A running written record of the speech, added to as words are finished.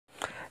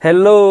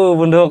hello'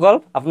 বন্ধুসকল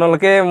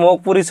আপোনালোকে মোক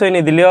পৰিচয়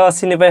নিদিলেও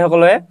চিনি পাই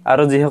সকলোৱে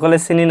আৰু যিসকলে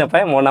চিনি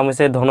নাপায় মোৰ নাম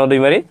হৈছে ধন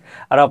দৈমাৰী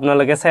আৰু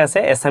আপোনালোকে চাই আছে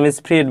Assamese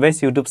free advice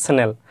YouTube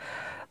channel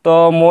তো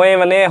মই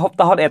মানে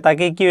সপ্তাহত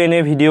এটাকে কিউএনএ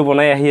ভিডিঅ'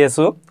 বনাই আহি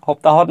আছো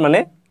সপ্তাহত মানে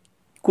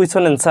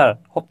কুৱেশ্যন এনসাৰ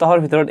সপ্তাহৰ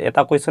ভিতৰত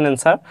এটা কুৱেশ্যন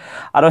এনসাৰ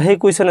আৰু সেই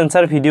কুৱেশ্যন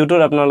এনসাৰ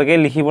ভিডিঅ'টোত আপোনালোকে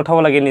লিখি পঠাব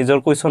লাগে নিজৰ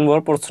কুৱেশ্যনবোৰ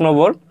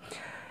প্ৰশ্নবোৰ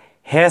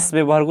হেছ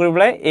ব্যৱহাৰ কৰি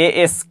পেলাই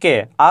ASK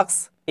আস্ক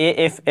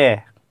AFA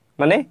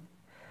মানে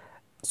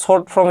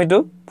short form itu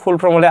full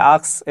form hole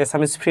ask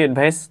Assamese free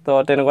advice to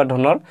tenekwa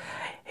dhonor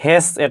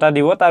has eta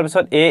dibo tar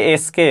bisot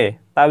ASK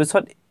tar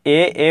bisot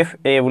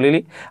AFA bulili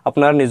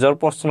apnar nijor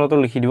proshno to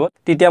likhi dibo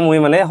titia moi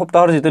mane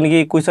hoptahor jitu niki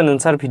question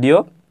answer video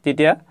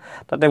titia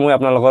tate moi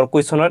apnar logor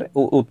questioner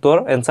uttor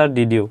answer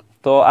di diu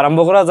to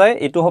arambho kora jay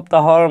etu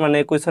hoptahor mane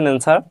question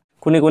answer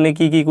kuni kuni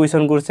ki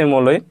question korche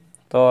moloi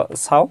to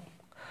sao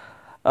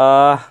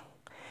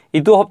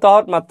etu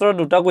hoptahot matro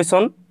duta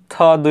question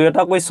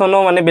দুইটা কোৱেশ্যনও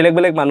মানে বেলেগ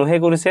বেলেগ মানুহে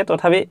কৰিছে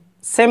তথাপি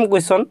same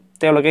question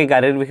তেওঁলোকে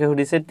গাড়ীৰ বিষয়ে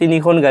সুধিছে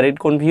তিনিখন গাড়ীত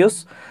কনফিউজ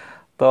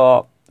তো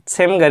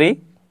সেম গাড়ী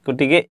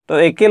গটিকে তো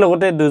একে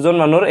লগতে দুজন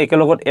মানুহৰ একে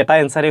লগত এটা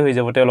এনসাৰে হৈ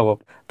যাব তেওঁলোকক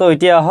তো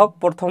এতিয়া আহক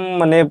প্ৰথম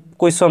মানে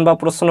কোৱেশ্যন বা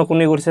প্ৰশ্ন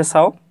কোনে কৰিছে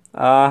চাও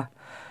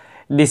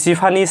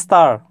ডিসিফানি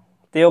ষ্টাৰ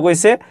তেও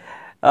কৈছে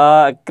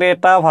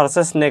ক্ৰেটা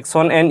ভাৰ্চেছ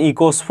নেক্সন এণ্ড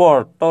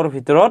ইকোস্পৰ্ট তৰ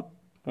ভিতৰত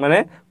মানে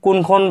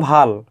কোনখন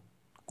ভাল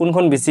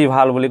কোনখন বেছি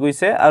ভাল বুলি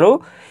কৈছে আৰু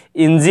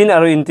ইঞ্জিন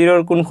আৰু ইন্টেৰিয়ৰ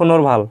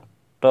কোনখনৰ ভাল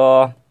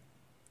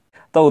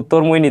তো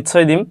উত্তৰ মই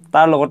নিশ্চয় দিম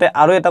তাৰ লগতে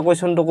আৰু এটা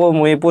কোৱেশ্যনটো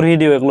মই পঢ়ি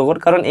দিও এক লগত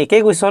কাৰণ একে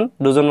কোৱেশ্যন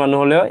দুজন মানুহ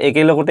হলেও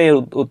একে লগতে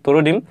উত্তৰ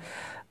দিম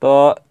তো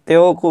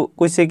তেও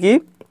কৈছে কি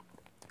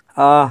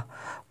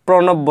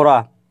প্ৰণৱ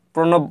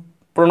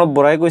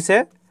বৰাই কৈছে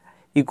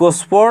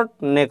ইকোস্পৰ্ট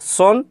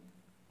নেক্সন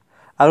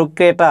আৰু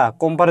ক্ৰেটা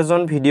কম্পাৰিজন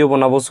ভিডিও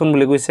বনাবচোন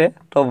বুলি কৈছে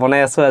তো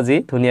বনাই আছো আজি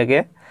ধুনিয়াকে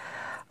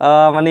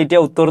মানে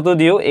এতিয়া উত্তৰটো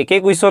দিও একে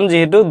কোৱেশ্যন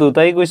যেহেতু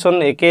দুটাই কোৱেশ্যন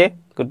একে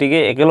গটিকে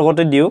একে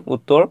লগতে দিও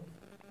উত্তৰ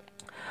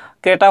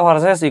ক্ৰেটা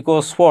ভাৰ্চেছ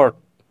ইকোস্পৰ্ট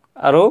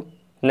আৰু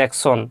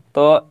নেক্সন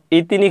তো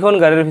এই তিনিখন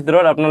গাড়ীৰ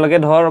ভিতৰত আপোনালোকে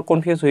ধৰ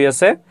কনফিউজ হৈ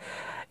আছে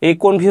এই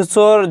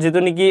কনফিউজৰ যেটো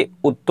নেকি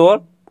উত্তৰ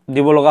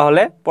দিব লগা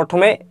হলে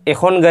প্ৰথমে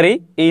এখন গাড়ী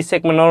এই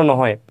সেগমেন্টৰ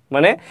নহয়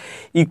মানে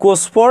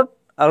ইকোস্পৰ্ট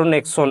আৰু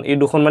নেক্সন এই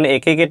দুখন মানে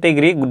একে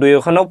ক্যাটাগৰী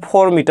দুইখনক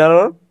 4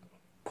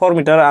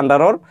 মিটাৰ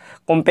আন্ডাৰৰ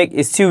কম্পেক্ট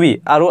এসইউভি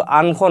আৰু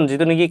আনখন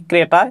যেটো নেকি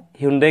ক্ৰেটা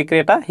হিউন্ডাই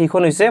ক্ৰেটা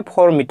হিখন হৈছে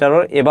 4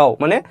 মিটাৰৰ এবাও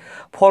মানে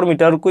 4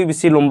 মিটাৰ কৈ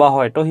বেছি লম্বা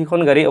হয় তো হিখন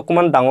গাড়ী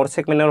অকমান ডাঙৰ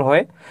সেগমেন্টৰ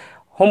হয়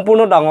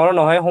সম্পূৰ্ণ ডাঙৰ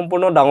নহয়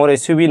সম্পূৰ্ণ ডাঙৰ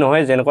এসইউভি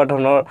নহয় যেনেকুৱা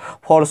ধৰণৰ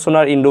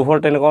ফৰচুনাৰ ইন্ডোভৰ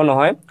তেনেকুৱা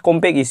নহয়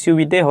কম্পেক্ট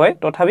এসইউভিতে হয়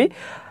তথাপি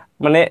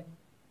মানে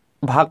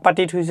ভাগ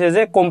পাতি থৈছে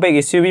যে কম্পেক্ট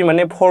এসইউভি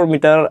মানে 4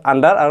 মিটাৰ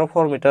আন্ডাৰ আৰু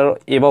 4 মিটাৰ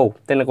এবাও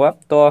তেনেকুৱা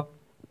তো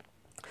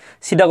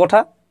সিধা কথা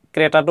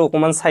ক্ৰেটাটো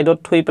অকমান সাইডত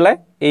থৈ পেলাই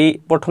এই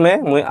প্ৰথমে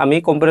আমি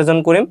কম্পাৰিজন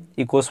কৰিম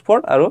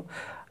ইকোস্পৰ্ট আৰু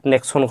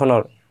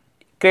নেক্সনখনৰ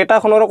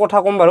ক্ৰেটাখনৰ কথা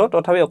কম বাৰু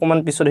তথাপি অকমান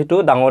পিছত হেতু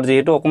ডাঙৰ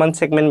যেহেতু অকমান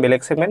সেগমেন্ট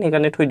বেলেগ সেগমেন্ট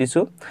হিকানে থৈ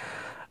দিছো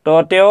তো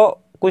তেও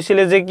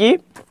কৈছিলে যে কি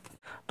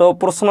তো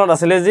প্ৰশ্নত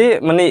আছিল যে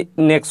মানে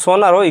নেক্সন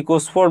আৰু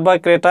ইকোস্পৰ্ট বা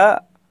ক্ৰেটা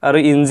আৰু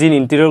ইঞ্জিন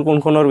ইন্টেৰিয়ৰ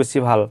কোনখনৰ বেছি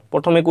ভাল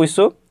প্ৰথমে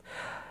কৈছো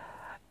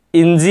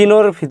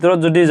ইঞ্জিনৰ ভিতৰত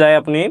যদি যায়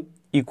আপুনি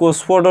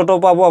ইকোস্পৰ্টটো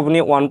পাব আপুনি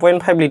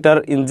 1.5 লিটাৰ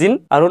ইঞ্জিন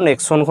আৰু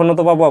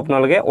নেক্সনখনটো পাব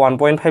আপোনালোকে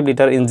 1.5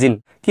 লিটাৰ ইঞ্জিন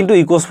কিন্তু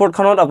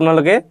ইকোস্পৰ্টখনত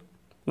আপোনালোকে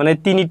মানে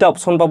তিনিটা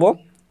অপচন পাব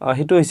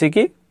হেতু হৈছে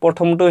কি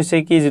প্ৰথমটো হৈছে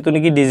কি যেটো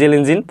নেকি ডিজেল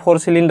ইঞ্জিন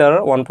 4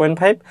 সিলিন্ডাৰৰ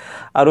 1.5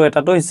 আৰু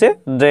এটাটো হৈছে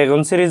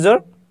ড্ৰাগন সিৰিজৰ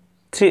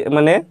 3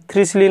 মানে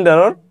 3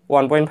 সিলিন্ডাৰৰ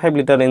 1.5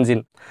 লিটাৰ ইঞ্জিন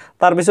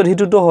তাৰ পিছত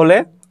হেতুটো হলে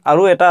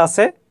আৰু এটা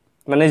আছে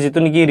মানে যেটো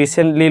নেকি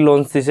ৰিসেন্টলি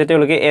লঞ্চ দিছে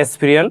তেওঁলোকে এস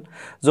ভেৰিয়েন্ট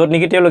যত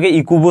নেকি তেওঁলোকে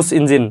ইকোবুস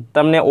ইঞ্জিন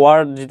তাৰমানে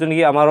ওয়াৰ্ড যেটো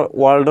নেকি আমাৰ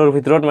ওয়াৰ্ল্ডৰ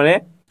ভিতৰত মানে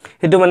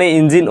হেতু মানে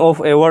ইঞ্জিন অফ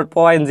এৱাৰ্ড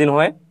পোৱা ইঞ্জিন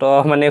হয় তো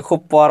মানে খুব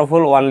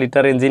পাৱাৰফুল 1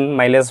 লিটাৰ ইঞ্জিন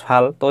মাইলেজ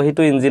ভাল তো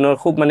হেতু ইঞ্জিনৰ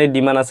খুব মানে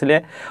ডিমান্ড আছিল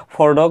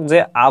ফৰ্ডক যে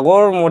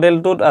আগৰ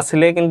মডেলটোত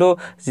আছিল কিন্তু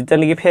যেটা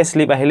নেকি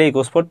ফেসলিপ আহিলে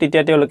ইকোস্পৰ্ট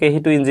তেতিয়া তেওঁলোকে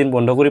হেতু ইঞ্জিন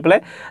বন্ধ কৰি পেলাই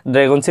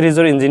ড্ৰাগন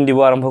সিৰিজৰ ইঞ্জিন দিব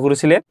আৰম্ভ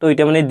কৰিছিল তো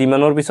এটা মানে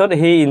ডিমান্ডৰ পিছত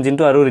সেই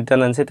ইঞ্জিনটো আৰু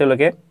ৰিটাৰ্ন আনছে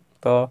তেওঁলোকে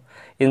তো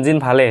ইঞ্জিন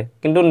ভালে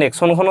কিন্তু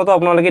নেক্সনখনতো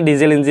আপোনালোকে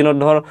ডিজেল ইঞ্জিনৰ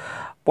ধৰ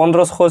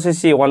 1500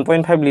 সিসি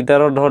 1.5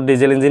 লিটাৰৰ ধৰ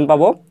ডিজেল ইঞ্জিন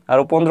পাব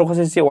আৰু 1500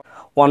 সিসি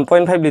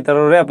 1.5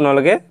 লিটাৰৰে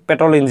আপোনালোকে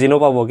পেট্ৰল ইঞ্জিনও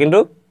পাব কিন্তু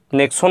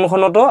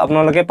নেক্সনখনতো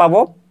আপোনালোকে পাব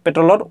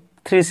পেট্ৰলৰ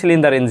 3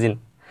 সিলিন্ডাৰ ইঞ্জিন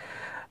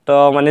তো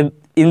মানে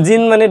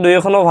ইঞ্জিন মানে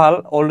দুইখনো ভাল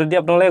অলৰেডি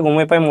আপোনালোকে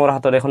গমে পাই মোৰ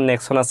হাতত এখন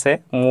নেক্সন আছে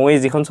মই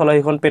যিখন চলাই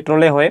হিখন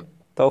পেট্ৰলে হয়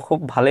তো খুব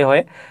ভালে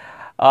হয়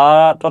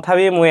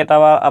তথাপি মই এটা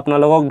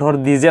আপোনালোকক ধৰ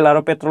ডিজেল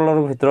আৰু পেট্ৰলৰ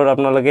ভিতৰত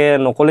আপোনালোকে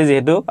নকলে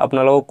যেহেতু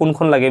আপোনালোকক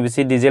কোনখন লাগে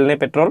বেছি ডিজেল নে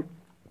পেট্ৰল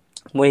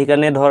মই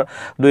হিকানে ধৰ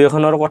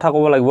দুইখনৰ কথা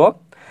ক'ব লাগিব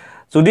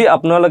যদি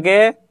আপোনালোকে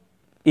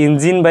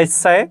ইঞ্জিন বাইছ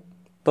চাই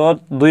তো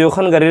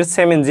দুইখন গাড়ীৰ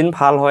সেম ইঞ্জিন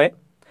ভাল হয়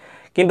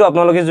কিন্তু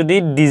আপোনালোকে যদি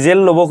ডিজেল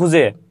লব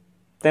খুজে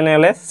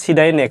তেনেহলে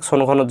সিধাই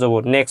নেক্সনখনত যাব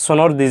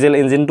নেক্সনৰ ডিজেল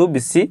ইঞ্জিনটো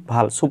বেছি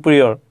ভাল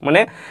সুপিৰিয়ৰ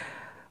মানে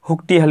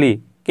শক্তিশালী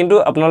কিন্তু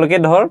আপোনালোকে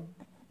ধৰ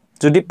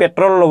যদি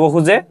পেট্ৰল লব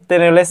খুজে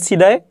তেনেহলে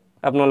সিধাই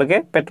আপোনালোকে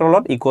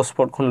পেট্ৰলত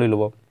ইকোস্পৰ্টখন লৈ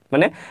লব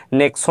মানে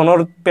নেক্সনৰ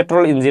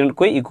পেট্ৰল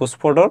ইঞ্জিনতকৈ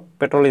ইকোস্পৰ্টৰ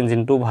পেট্ৰল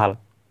ইঞ্জিনটো ভাল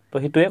তো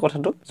সেইটোৱে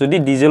কথাটো যদি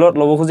ডিজেলত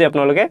ল'ব খোজে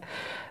আপোনালোকে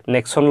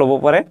নেক্সন ল'ব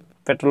পাৰে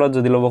পেট্ৰলত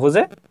যদি ল'ব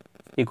খোজে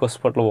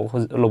ইকোস্পৰ্ট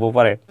ল'ব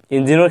পাৰে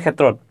ইঞ্জিনৰ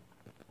ক্ষেত্ৰত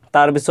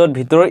তাৰ পিছত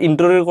ভিতৰৰ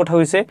ইন্টেৰিয়ৰ কথা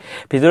হৈছে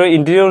ভিতৰৰ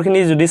ইন্টেৰিয়ৰখিনি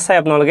যদি চাই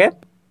আপোনালোকে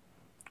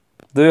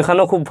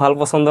দুয়োখনো খুব ভাল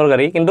পছন্দৰ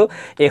গাড়ী কিন্তু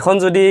এখন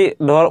যদি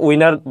ধৰ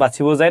উইনাৰ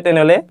বাছিব যায়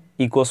তেনেহলে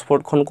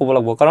ইকোস্পৰ্টখন ক'ব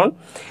লাগিব কাৰণ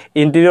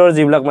ইন্টেৰিয়ৰ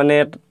যিবিলাক মানে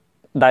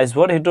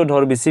ডাইচবোৰ্ড হেতু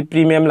ধৰ বেছি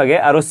প্ৰিমিয়াম লাগে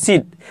আৰু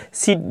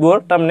সিটবোৰ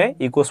তাৰমানে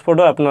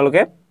ইকোস্পৰ্টৰ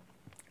আপোনালোকে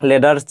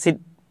লেদাৰ সিট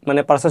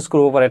মানে পাৰচেজ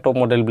কৰিব পাৰে টপ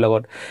মডেল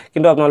বিলাকত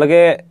কিন্তু আপোনালোকে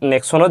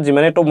নেক্সনত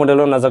যিমানে টপ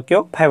মডেলৰ নাযাক কিয়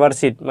ফাইবাৰ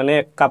সিট মানে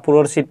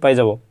কাপোৰৰ সিট পাই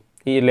যাব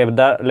ই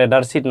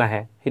লেদাৰ সিট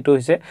নাহে হেতু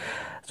হৈছে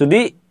যদি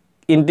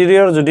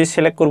ইন্টেৰিয়ৰ যদি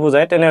সিলেক্ট কৰিব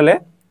যায় তেনেহলে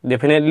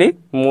ডেফিনেটলি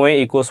মই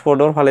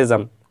ইকোস্পৰ্টৰ ফালে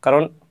যাম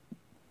কাৰণ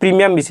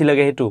প্ৰিমিয়াম বেছি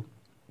লাগে হেতু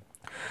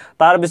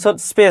তাৰ পিছত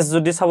স্পেস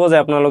যদি চাব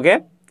যায় আপোনালোকে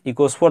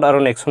ইকোস্পৰ্ট আৰু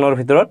নেক্সনৰ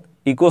ভিতৰত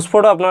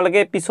ইকোস্পৰ্ট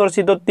আপোনালোকে পিছৰ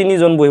সিটত 3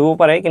 জন বহিব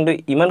পাৰে কিন্তু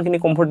ইমানখিনি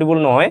কমফৰ্টেবল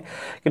নহয়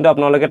কিন্তু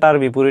আপোনালোকে তাৰ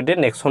বিপৰীতে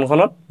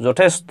নেক্সনখনত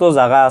যথেষ্ট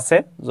জায়গা আছে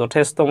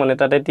যথেষ্ট মানে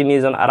তাতে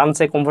 3 জন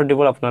আৰামছে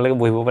কমফৰ্টেবল আপোনালোকে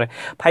বহিব পাৰে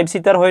 5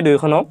 সিটাৰ হয়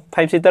দুইখন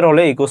 5 সিটাৰ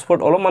হলে ইকোস্পৰ্ট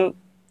অলপমান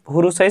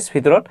সৰু সাইজ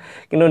ভিতৰত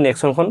কিন্তু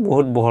নেক্সনখন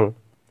বহুত বহল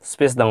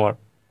স্পেস ডাঙৰ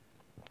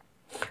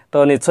তো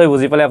নিশ্চয়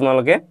বুজি পালে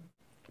আপোনালোকে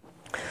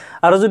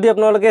আৰু যদি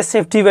আপোনালোকে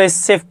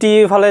সেফটি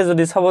ফালে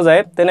যদি চাব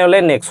যায় তেনেহলে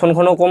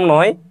নেক্সনখনো কম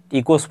নহয়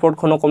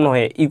ইকোস্পৰ্টখনো কম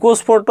নহয়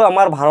ইকোস্পৰ্টটো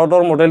আমাৰ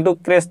ভাৰতৰ মডেলটো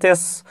ক্ৰেশ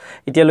টেষ্ট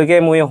এতিয়ালৈকে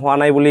মই হোৱা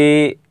নাই বুলি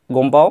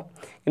গম পাও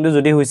কিন্তু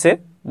যদি হৈছে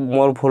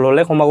মোৰ ভুল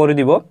হলে ক্ষমা কৰি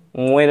দিব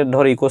মই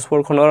ধৰ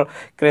ইকোস্পৰ্টখনৰ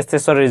ক্ৰেশ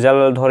টেষ্টৰ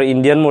ৰিজাল্ট ধৰ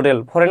ইণ্ডিয়ান মডেল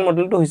ফৰেন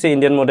মডেলটো হৈছে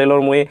ইণ্ডিয়ান মডেলৰ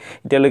মই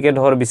এতিয়ালৈকে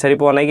ধৰ বিচাৰি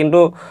পোৱা নাই কিন্তু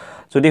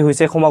যদি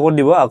হৈছে ক্ষমা কৰি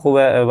দিব আকৌ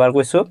এবাৰ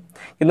কৈছো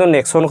কিন্তু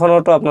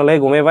নেক্সনখনৰটো আপোনালোকে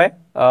গমে পায়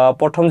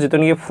প্ৰথম যেটো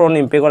নেকি ফ্ৰন্ট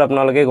ইম্পেক্টৰ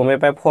আপোনালোকে গমে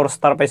পায় 4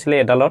 ষ্টাৰ পাইছিলে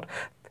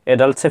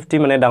এডাল্ট সেফটি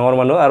মানে ডাঙৰ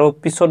মানুহ আৰু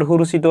পিছত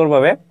সৰু সিটৰ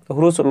বাবে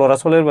সৰু লৰা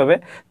ছোৱালীৰ বাবে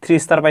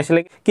 3 ষ্টাৰ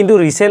পাইছিলে কিন্তু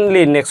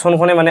ৰিসেন্টলি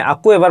নেক্সনখনে মানে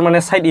আকৌ এবাৰ মানে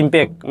সাইড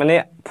ইম্পেক্ট মানে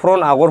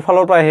ফ্ৰন্ট আগৰ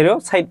ফালৰ পৰা হেৰিও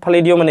সাইড ফালে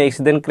দিও মানে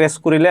এক্সিডেন্ট ক্ৰেশ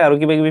কৰিলে আৰু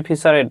কিবা কিবি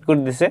ফিচাৰ এড কৰি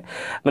দিছে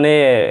মানে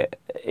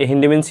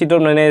হিন্দিমেন সিটৰ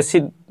মানে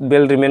সিট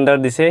বেল্ট ৰিমাইন্ডাৰ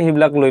দিছে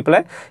হিবিলাক লৈ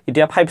পেলাই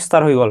এতিয়া 5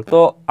 ষ্টাৰ হৈ গল তো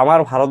আমাৰ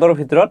ভাৰতৰ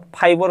ভিতৰত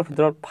 5ৰ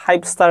ভিতৰত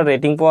 5 ষ্টাৰ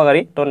ৰেটিং পোৱা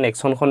গাড়ী তো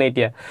নেক্সনখনে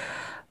এতিয়া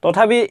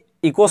তথাপি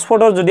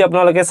ইকোস্পৰ্টৰ যদি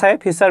আপোনালোকে চাই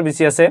ফিচাৰ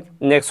বেছি আছে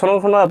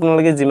নেক্সনখনৰ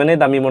আপোনালোকে যিমানে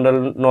দামী মডেল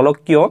নলক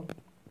কিয়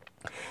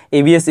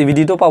ABS EBD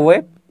তো পাবই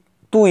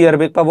 2 ইয়াৰ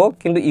বেগ পাব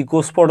কিন্তু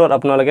ইকোস্পৰ্টৰ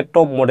আপোনালোকে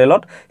টপ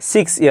মডেলত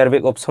 6 ইয়াৰ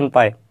বেগ অপচন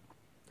পায়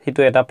হেতু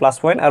এটা প্লাস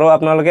পইণ্ট আৰু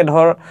আপোনালোকে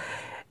ধৰ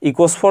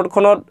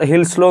ইকোস্পৰ্টখনত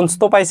হিলছ লঞ্চ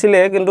তো পাইছিলে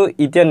কিন্তু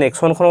এতিয়া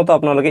নেক্সনখনত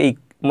আপোনালোকে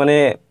মানে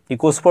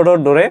ইকোস্পৰ্টৰ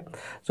দৰে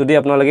যদি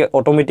আপোনালোকে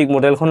অটোমেটিক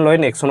মডেলখন লয়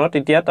নেক্সনত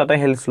তেতিয়া তাতে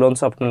হিলছ লঞ্চ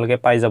আপোনালোকে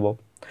পাই যাব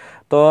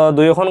তো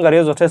দুইখন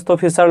গাড়ীও যথেষ্ট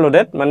ফিচাৰ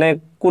লোডেড মানে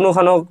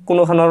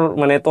কোনোখানৰ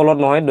মানে তলত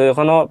নহয়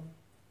দুইখনো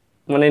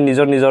মানে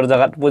নিজৰ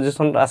জায়গাত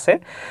পজিশন আছে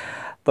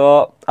তো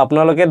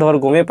আপোনালোকে ধৰ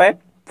গমে পায়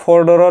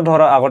ফৰ্ডৰ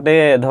ধৰ আগতে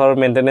ধৰ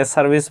মেইনটেনেন্স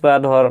সাৰ্ভিস বা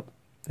ধৰ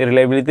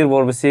ৰিলায়েবিলিটিৰ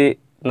বৰ বেছি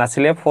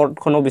নাছিলে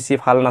ফৰ্ডখনো বেছি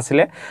ভাল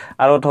নাছিলে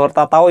আৰু ধৰ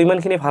টাটাও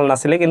ইমানখিনি ভাল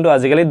নাছিলে কিন্তু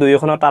আজিকালি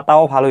দুইখনৰ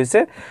টাটাও ভাল হৈছে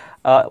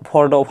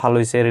ফৰ্ডও ভাল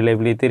হৈছে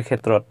ৰিলায়েবিলিটিৰ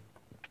ক্ষেত্ৰত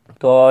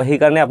তো সেই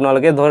কাৰণে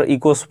আপোনালোকে ধৰ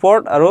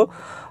ইকোস্পৰ্ট আৰু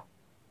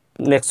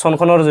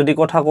নেক্সনখনৰ যদি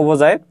কথা ক'ব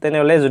যায়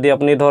তেনেহলে যদি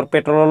আপুনি ধৰ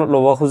পেট্ৰল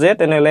ল'ব খোজে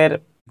তেনেহলে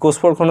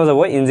ইকোস্পৰ্টখনো যাব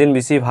ইঞ্জিন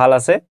বেছি ভাল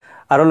আছে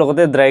আৰু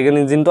লগতে ড্ৰাগন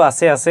ইঞ্জিনটো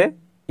আছে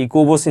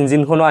ইকোবস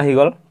ইঞ্জিনখনো আহি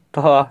গল তো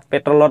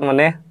পেট্ৰলত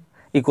মানে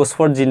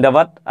ইকোস্পৰ্ট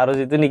জিন্দাবাদ আৰু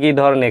যেটো নেকি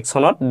ধৰ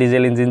নেক্সনত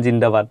ডিজেল ইঞ্জিন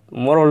জিন্দাবাদ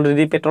মোৰ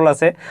অলৰেডি পেট্ৰল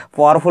আছে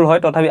পাৱাৰফুল হয়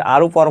তথাপি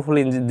আৰু পাৱাৰফুল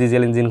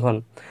ডিজেল ইঞ্জিনখন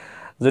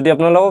যদি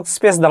আপোনালোকক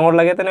স্পেস ডাঙৰ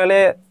লাগে তেনেহলে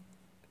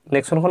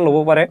নেক্সনখন ল'ব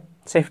পাৰে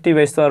সেফটি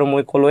বেসটো আৰু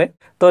মই কলোৱে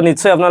তো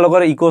নিশ্চয়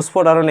আপোনালোকৰ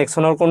ইকোস্পৰ্ট আৰু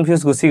নেক্সনৰ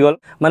কনফিউজ গুছি গল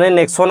মানে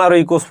নেক্সন আৰু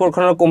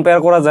ইকোস্পৰ্টখনৰ কম্পেয়াৰ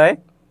কৰা যায়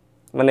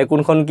মানে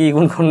কোনখন কি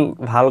কোনখন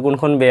ভাল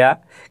কোনখন বেয়া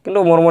কিন্তু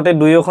মোৰ মতে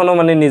দুয়োখনো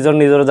মানে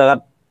নিজৰ জায়গাত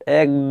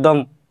একদম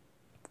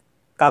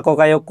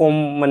কাককায়ো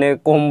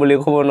কম বুলি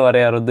ক'ব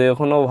নোৱাৰে আৰু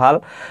দুয়োখনো ভাল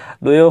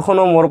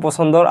দুয়োখনো মোৰ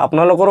পছন্দৰ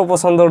আপোনালোকৰো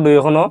পছন্দৰ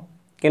দুয়োখনো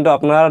কিন্তু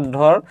আপোনাৰ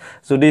ধৰ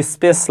যদি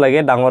স্পেস লাগে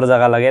ডাঙৰ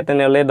জায়গা লাগে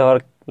তেনেহলে ধৰ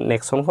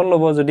নেক্সনখন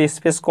ল'ব যদি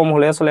স্পেস কম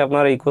হলে আসলে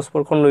আপোনাৰ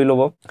ইকোস্পৰ্টখন লৈ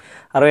ল'ব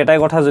আৰু এটাই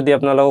কথা যদি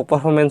আপোনালোকক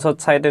পাৰফৰমেন্সত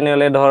চাই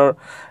তেনেহলে ধৰ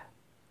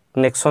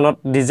নেক্সনত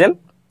ডিজেল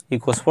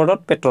ইকোস্পৰ্টত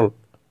পেট্ৰল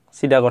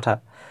সিধা কথা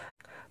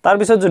তাৰ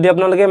পিছত যদি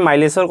আপোনালোকে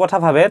মাইলেজৰ কথা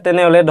ভাবে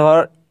তেনেহলে ধৰ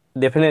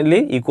ডেফিনেটলি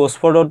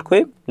ইকোস্পৰ্টত কৈ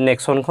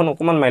নেক্সনখন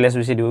অকমান মাইলেজ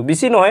বেছি দিব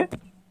বেছি নহয়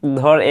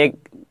ধৰ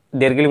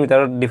 1.5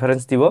 কিলোমিটাৰৰ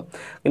ডিফাৰেন্স দিব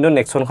কিন্তু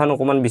নেক্সনখন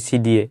অকমান বেছি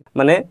দিয়ে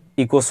মানে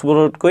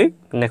ইকোস্পৰ্টত কৈ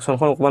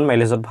নেক্সনখন অকমান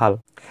মাইলেজত ভাল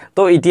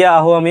তো এতিয়া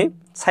আহো আমি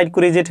সাইড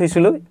কৰি যে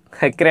থৈছিলো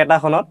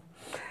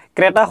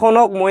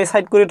ক্ৰেটাখনক মই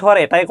সাইড কৰি থোৱাৰ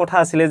এটাই কথা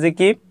আছিল যে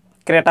কি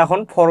ক্ৰেটাখন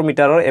 4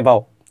 মিটাৰৰ এবাও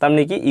তাৰ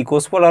নেকি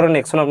ইকোস্পৰ্ট আৰু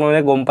নেক্সন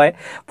আপোনালোকে গম পায়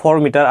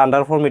 4 মিটাৰ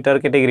আন্ডাৰ 4 মিটাৰ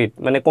কেটেগৰীত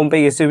মানে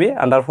কম্পেক্ট এসইউভি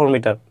আন্ডাৰ 4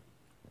 মিটাৰ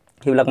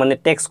হিবিলাক মানে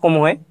ট্যাক্স কম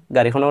হয়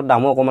গাড়ীখনৰ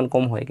দামো অকমান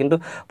কম হয় কিন্তু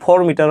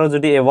 4 মিটাৰৰ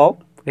যদি এবাও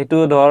হেতু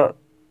ধৰ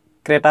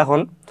ক্ৰেটাখন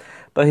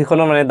তো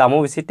হিখনৰ মানে দামো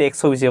বেছি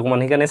ট্যাক্সও বেছি অকমান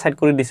হিকানে সাইড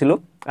কৰি দিছিলো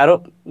আৰু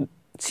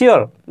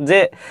সিওৰ যে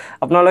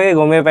আপোনালোকে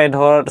গমে পায়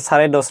ধৰ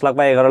 10.5 লাখ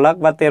বা 11 লাখ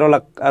বা 13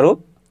 লাখ আৰু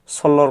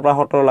 16 পৰা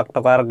 17 লাখ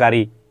টকাৰ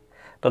গাড়ী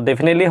তো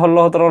ডেফিনেটলি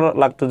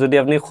 16-17 লাখটো যদি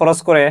আপুনি খৰচ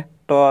কৰে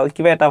তো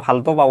কিবা এটা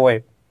ভালটো পাবই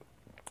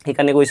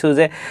সেইকাৰণে কৈছোঁ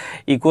যে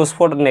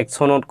ইকোস্পৰ্ট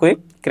নেক্সনতকৈ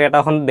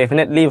ক্ৰেটাখন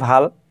ডেফিনেটলি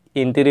ভাল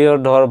ইণ্টেৰিয়ৰ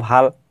ধৰ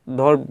ভাল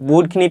ধৰ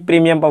বহুতখিনি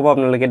প্ৰিমিয়াম পাব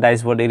আপোনালোকে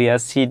ডাইচবৰ্ড এৰিয়া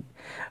সিট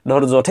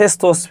ধৰ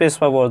যথেষ্ট স্পেচ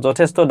পাব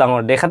যথেষ্ট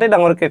ডাঙৰ দেখাতে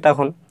ডাঙৰ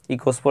ক্ৰেটাখন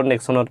ইকোস্পৰ্ট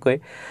নেক্সনতকৈ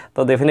তো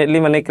ডেফিনেটলি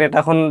মানে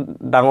ক্ৰেটাখন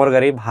ডাঙৰ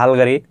গাড়ী ভাল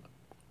গাড়ী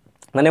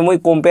মানে মই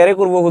কম্পেয়াৰে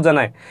কৰিব খোজা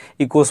নাই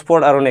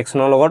ইকোস্পৰ্ট আৰু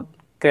নেক্সনৰ লগত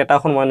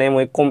ক্ৰেটাখন মানে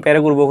মই কম্পেয়াৰে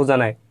কৰিব খোজা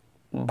নাই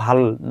ভাল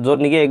য'ত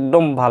নেকি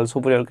একদম ভাল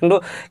সুপিৰিয়ৰ কিন্তু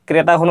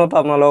ক্ৰেটাখনত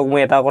আপোনালোকক মই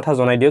এটা কথা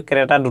জনাই দিওঁ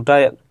ক্ৰেটা দুটা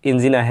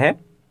ইঞ্জিন আহে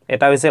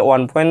এটা হৈছে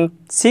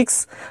 1.6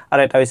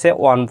 আৰু এটা হৈছে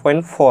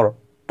 1.4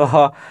 তো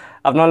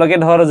আপোনালোকে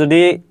ধৰ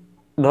যদি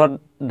ধৰ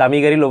দামী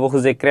গাড়ী ল'ব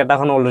খোজে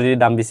ক্ৰেটাখন অলৰেডি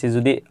দাম বেছি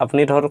যদি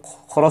আপুনি ধৰ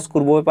খৰচ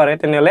কৰিবই পাৰে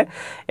তেনেহ'লে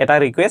এটা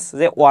ৰিকুৱেষ্ট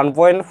যে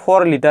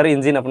 1.4 লিটাৰ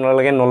ইঞ্জিন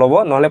আপোনালোকে নল'ব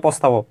নহ'লে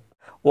পস্তাব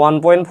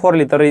 1.4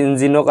 লিটাৰ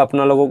ইঞ্জিনক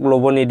আপোনালোকক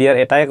ল'ব নিদিয়াৰ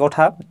এটাই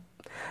কথা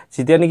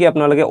যেতিয়া নেকি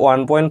আপোনালোকে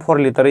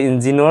 1.4 লিটাৰ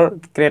ইঞ্জিনৰ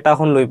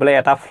ক্ৰেটাখন লৈ পেলাই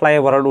এটা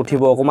ফ্লাইঅভাৰত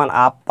উঠিব অকমান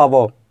আপ পাব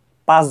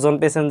 5 জন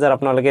পেছেঞ্জাৰ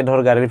আপোনালোকে ধৰ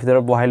গাড়ীৰ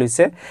ভিতৰত বহাই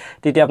লৈছে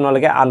তেতিয়া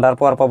আপোনালোকে আন্ডাৰ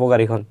পাৱাৰ পাব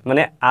গাড়ীখন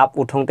মানে আপ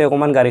উঠোংতে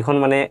অকমান গাড়ীখন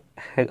মানে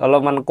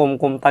অলপমান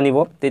কম টানিব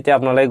তেতিয়া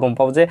আপোনালোকে গম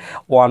পাব যে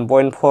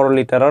 1.4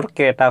 লিটাৰৰ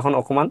ক্ৰেটাখন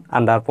অকমান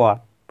আন্ডাৰ পাৱাৰ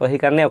তো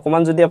সেইকাৰণে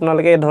অকমান যদি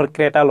আপোনালোকে ধৰ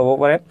ক্ৰেটা ল'ব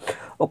পাৰে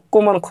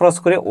অকমান খৰচ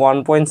কৰি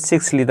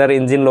 1.6 লিটাৰ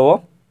ইঞ্জিন ল'ব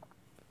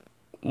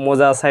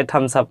মজা চাই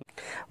থামস আপ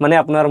মানে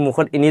আপোনাৰ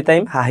মুখত এনি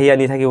টাইম হাঁহি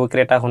আনি থাকিব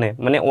ক্ৰেটাখনে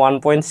মানে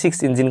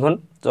 1.6 ইঞ্জিনখন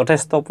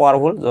যথেষ্ট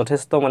পাৱাৰফুল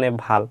যথেষ্ট মানে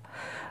ভাল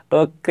তো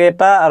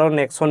ক্ৰেটা আৰু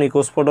নেক্সন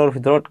ইকোস্পৰ্টৰ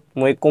ভিতৰত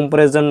মই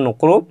কম্পেৰিজন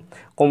নকৰো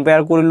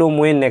কম্পেয়াৰ কৰিলো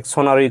মই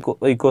নেক্সন আৰু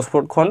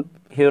ইকোস্পৰ্টখন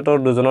হিৰতৰ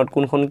দুজনত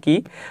কোনখন কি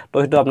তো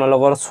হেতু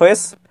আপোনালোকৰ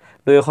চয়েস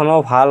দুইখনো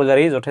ভাল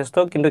গাড়ী যথেষ্ট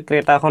কিন্তু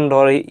ক্ৰেটাখন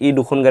ধৰ ই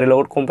দুখন গাড়ীৰ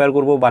লগত কম্পেয়াৰ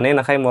কৰিব বানে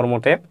নাখায়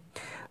মৰমতে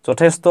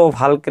যথেষ্ট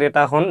ভাল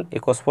ক্ৰেটাখন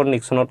ইকোস্পৰ্ট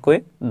নেক্সনতকৈ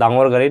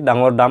ডাঙৰ গাড়ী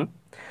ডাঙৰ দাম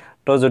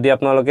তো যদি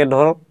আপোনালোকে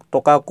ধৰ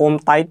টকা কম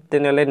টাইট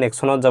তেনেহলে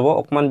নেক্সনত যাব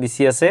অকমান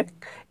বেছি আছে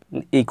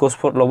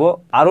ইকোস্পৰ্ট ল'ব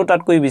আৰু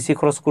তাতকৈ বেছি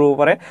খৰচ কৰিব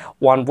পাৰে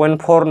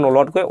 1.4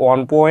 নলতকৈ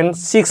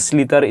 1.6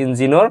 লিটাৰ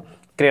ইঞ্জিনৰ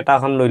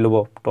ক্ৰেটাখন লৈ ল'ব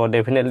তো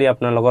ডেফিনেটলি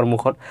আপোনালোকৰ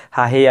মুখত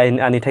হাঁহি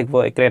আনি থাকিব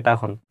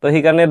ক্ৰেটাখন তো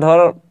সেইকাৰণে ধৰ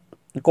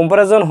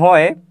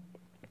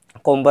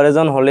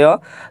কম্পাৰিজন হ'লেও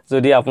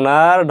যদি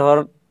আপোনাৰ ধৰ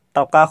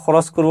টকা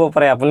খৰচ কৰিব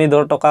পাৰে আপুনি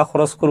ধৰ টকা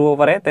খৰচ কৰিব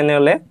পাৰে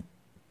তেনেহলে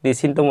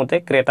নিশ্চিন্তমতে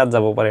ক্ৰেটাত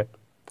যাব পাৰে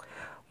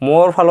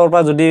মোৰ ফালৰ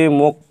পৰা যদি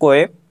মোক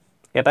কয়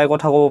এটাই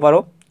কথা ক'ব পাৰো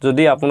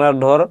যদি আপোনাৰ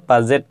ধৰ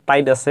বাজেট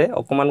টাইট আছে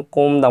অকমান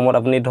কম দামত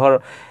আপুনি ধৰ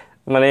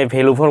মানে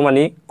ভ্যালু ফৰ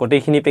মানি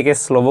গোটেইখিনি পেকেজ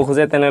ল'ব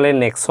খোজে তেনেহলে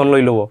নেক্সন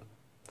লৈ ল'ব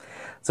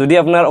যদি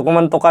আপোনাৰ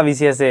অকমান টকা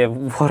বেছি আছে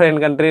ফৰেন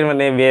কান্ট্ৰিৰ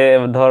মানে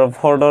ধৰ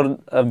ফৰ্ডৰ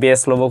বেস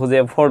ল'ব খোজে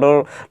ফৰ্ডৰ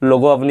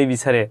লোগো আপুনি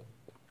বিচাৰে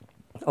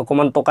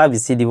অকমান টকা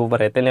বেছি দিব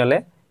পাৰে তেনেহলে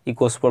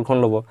ইকোস্পৰ্টখন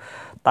ল'ব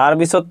তাৰ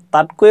পিছত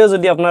তাতকৈও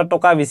যদি আপোনাৰ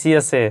টকা বেছি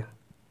আছে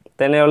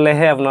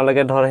তেনেহলেহে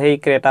আপোনালোকে ধৰ সেই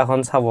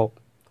ক্ৰেটাখন চাব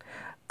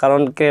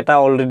কাৰণ ক্ৰেটা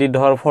অলৰেডি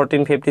ধৰ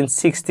 14 15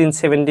 16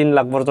 17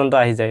 লাখ পৰ্যন্ত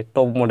আহি যায়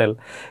টপ মডেল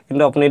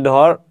কিন্তু আপুনি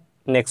ধৰ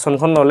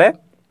নেক্সনখন ললে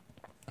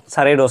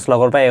 10.5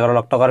 লাখৰ পৰা 11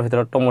 লাখ টকাৰ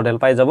ভিতৰত টপ মডেল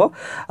পাই যাব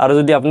আৰু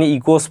যদি আপুনি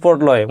ইকোস্পৰ্ট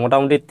লয়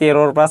মোটামুটি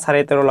 13 ৰ পৰা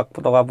 13.5 লাখ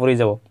টকা পৰি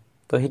যাব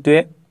তো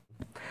হিটোৱে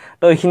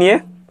তো এইখিনিয়ে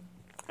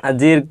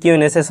আজিৰ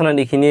কিউএনএ সেশনত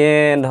এইখিনিয়ে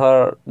ধৰ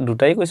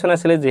দুটাই কোৱেশ্চন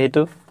আছিল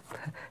যেহেতু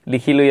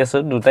লিখি লৈ আছো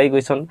দুটাই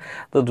কোৱেশ্চন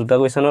তো দুটা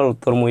কোৱেশ্চনৰ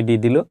উত্তৰ মই দি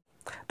দিলো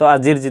তো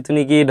আজিৰ যেটো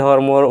নেকি ধৰ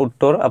মোৰ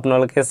উত্তৰ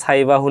আপোনালোকে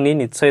চাইবা শুনি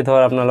নিশ্চয়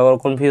ধৰ আপোনালোকৰ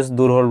কনফিউজ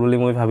দূৰ হ'ল বুলি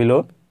মই ভাবিলো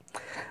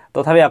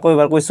তথাপি আকৌ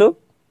এবাৰ কৈছো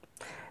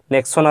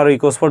নেক্সন আৰু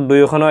ইকোস্পৰ্ট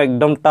দুয়োখনো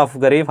একদম টাফ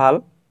গাড়ী ভাল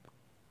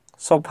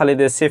সব ফালে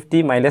দে সেফটি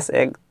মাইলেজ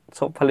এক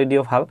সব ফালে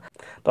দিও ভাল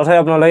তথাপি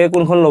আপোনালোকে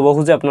কোনখন ল'ব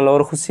খুজে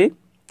আপোনালোকৰ খুচি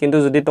কিন্তু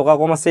যদি টকা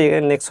কম আছে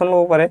নেক্সন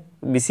ল'ব পাৰে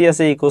বেছি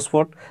আছে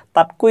ইকোস্পৰ্ট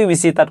তাতকৈ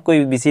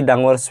বেছি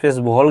ডাঙৰ স্পেস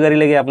বহল গাড়ী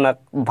লাগে আপোনাক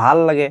ভাল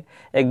লাগে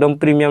একদম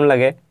প্ৰিমিয়াম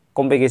লাগে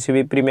কম্পেক্ট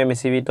এসইউভি প্ৰিমিয়াম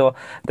এসইউভি তো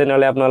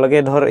তেনেহলে আপোনালোকে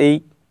ধৰ এই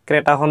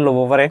ক্ৰেটাখন ল'ব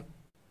পাৰে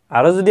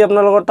আৰু যদি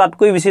আপোনালোকৰ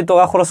তাতকৈ বেছি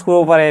টকা খৰচ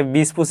কৰিব পাৰে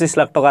 20-25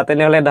 লাখ টকা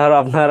তেনেহলে ধৰ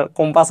আপোনাৰ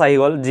কম্পাস আহি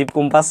গল জিপ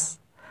কম্পাস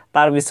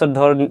তাৰ পিছত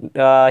ধৰ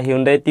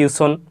হিউন্ডাই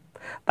টিউচন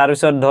তাৰ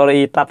পিছত ধৰ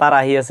এই টাটাৰ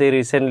আহি আছে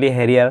ৰিসেন্টলি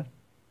হেৰিয়াৰ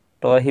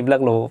তো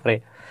হিবিলাক ল'ব পাৰে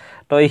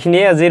তো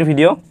এইখিনিয়ে আজিৰ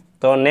ভিডিও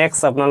তো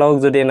নেক্সট আপোনালোক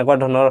যদি এনেকুৱা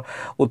ধৰণৰ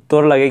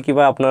উত্তৰ লাগে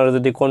কিবা আপোনাৰ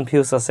যদি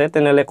কনফিউজ আছে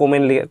তেনেহলে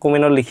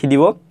কমেন্টত লিখি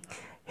দিব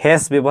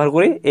হেশ ব্যৱহাৰ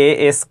কৰি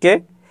ASK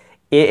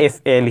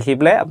AFA লিখি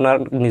প্লে আপোনাৰ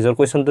নিজৰ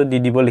কোৱেশ্চনটো দি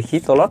দিব লিখি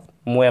তলত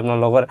মই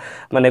আপোনালোকৰ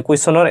মানে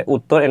কোৱেশ্চনৰ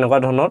উত্তৰ এনেকুৱা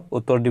ধৰণৰ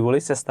উত্তৰ দিবলৈ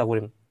চেষ্টা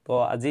কৰিম তো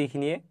আজি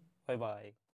এইখিনিয়ে বাই বাই